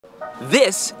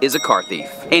This is a car thief,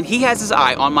 and he has his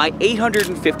eye on my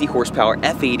 850 horsepower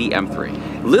F80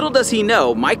 M3. Little does he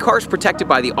know, my car is protected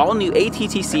by the all-new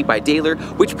ATTC by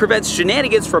dÄHLer, which prevents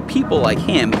shenanigans from people like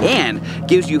him and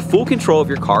gives you full control of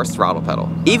your car's throttle pedal.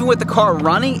 Even with the car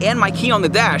running and my key on the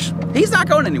dash, he's not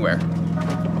going anywhere.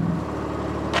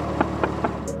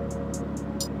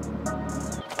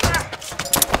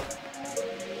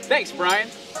 Thanks, Brian.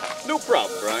 No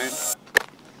problem, Brian.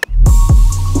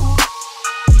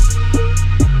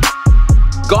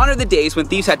 Gone are the days when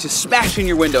thieves had to smash in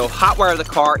your window, hotwire the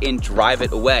car, and drive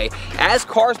it away. As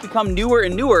cars become newer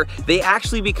and newer, they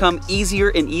actually become easier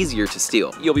and easier to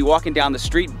steal. You'll be walking down the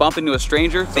street, bump into a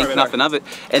stranger, think nothing of it,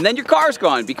 and then your car's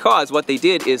gone because what they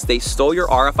did is they stole your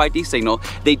RFID signal,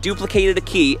 they duplicated a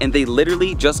key, and they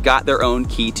literally just got their own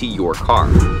key to your car.